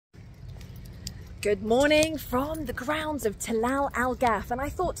Good morning from the grounds of Tilal Al Ghaf, and I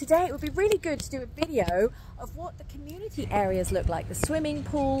thought today it would be really good to do a video of what the community areas look like, the swimming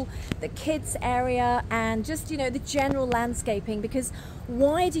pool, the kids area, and just, you know, the general landscaping. Because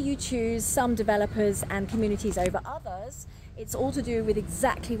why do you choose some developers and communities over others? It's all to do with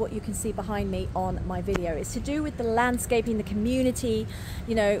exactly what you can see behind me on my video. It's to do with the landscaping, the community,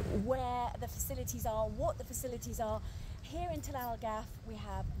 you know, where the facilities are, what the facilities are. Here in Tilal Al Ghaf, we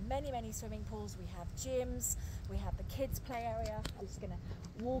have many swimming pools, we have gyms, we have the kids play area. I'm just going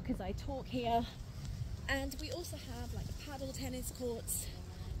to walk as I talk here. And we also have like the padel tennis courts.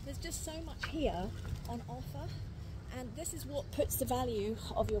 There's just so much here on offer. And this is what puts the value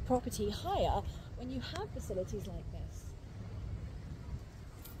of your property higher when you have facilities like this.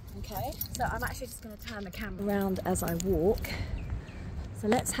 Okay, so I'm actually just going to turn the camera around as I walk. So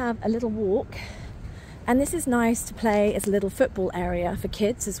let's have a little walk. And this is nice to play as a little football area for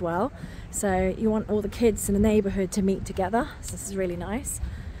kids as well. So you want all the kids in the neighborhood to meet together. So this is really nice.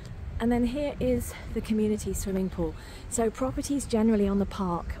 And then here is the community swimming pool. So properties generally on the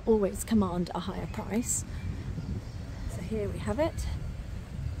park always command a higher price. So here we have it.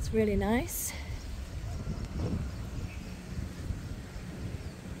 It's really nice.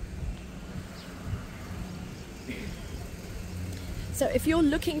 So if you're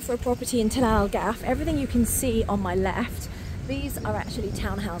looking for a property in Tilal Al Ghaf, everything you can see on my left, these are actually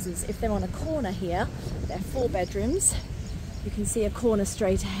townhouses. If they're on a corner here, they're 4 bedrooms. You can see a corner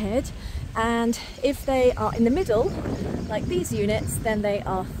straight ahead. And if they are in the middle, like these units, then they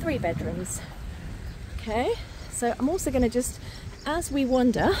are 3 bedrooms. Okay, so I'm also going to just, as we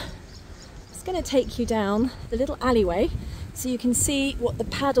wander, just going to take you down the little alleyway so you can see what the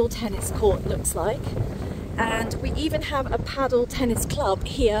padel tennis court looks like. And we even have a padel tennis club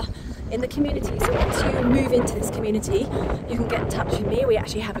here in the community. So once you move into this community, you can get in touch with me. We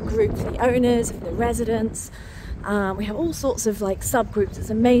actually have a group for the owners, for the residents. We have all sorts of like subgroups. It's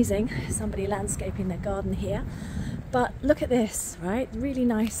amazing. Somebody landscaping their garden here. But look at this, right? Really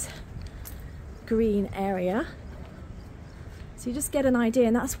nice green area. So you just get an idea,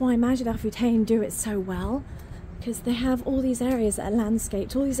 and that's why Majid Al Futtaim do it so well, because they have all these areas that are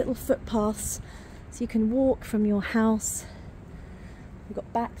landscaped, all these little footpaths. So you can walk from your house. You've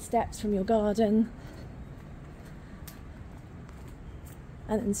got back steps from your garden.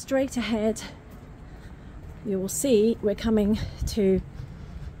 And then straight ahead, you will see we're coming to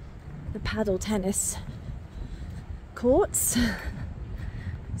the padel tennis courts.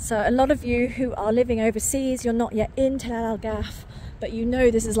 So a lot of you who are living overseas, you're not yet in Tilal Al Ghaf, but you know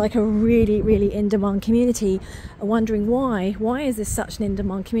this is like a really in-demand community, are wondering why is this such an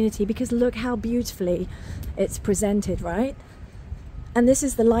in-demand community? Because look how beautifully it's presented, right? And this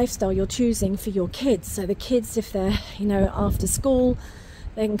is the lifestyle you're choosing for your kids. So the kids, if they're, you know, after school,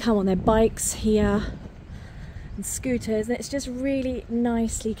 they can come on their bikes here and scooters, and it's just really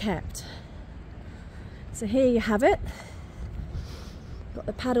nicely kept. So here you have it. Got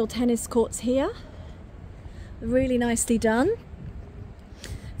the padel tennis courts here, really nicely done.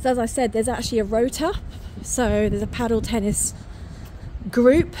 So as I said, there's actually a rota, so there's a padel tennis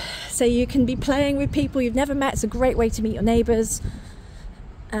group, so you can be playing with people you've never met. It's a great way to meet your neighbours.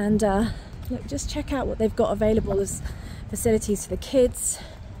 And look, just check out what they've got available as facilities for the kids.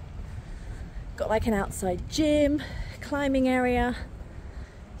 Got like an outside gym, climbing area,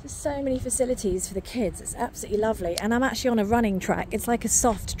 just so many facilities for the kids. It's absolutely lovely. And I'm actually on a running track. It's like a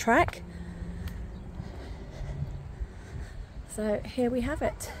soft track. So here we have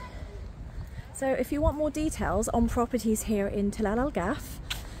it. So if you want more details on properties here in Tilal Al Ghaf,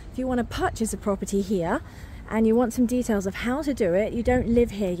 if you want to purchase a property here and you want some details of how to do it, you don't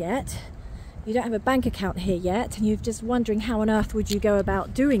live here yet, you don't have a bank account here yet, and you're just wondering how on earth would you go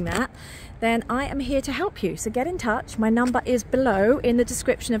about doing that, then I am here to help you. So get in touch. My number is below in the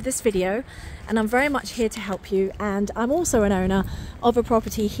description of this video, and I'm very much here to help you. And I'm also an owner of a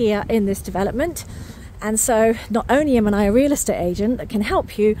property here in this development. And so not only am I a real estate agent that can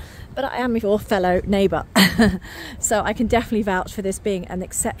help you, but I am your fellow neighbour. So I can definitely vouch for this being an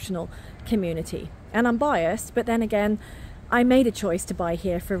exceptional community. And I'm biased, but then again, I made a choice to buy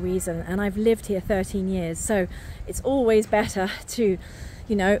here for a reason, and I've lived here 13 years. So it's always better to,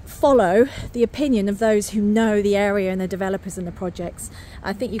 you know, follow the opinion of those who know the area and the developers and the projects.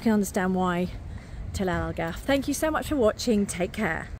 I think you can understand why Tilal Al Ghaf. Thank you so much for watching. Take care.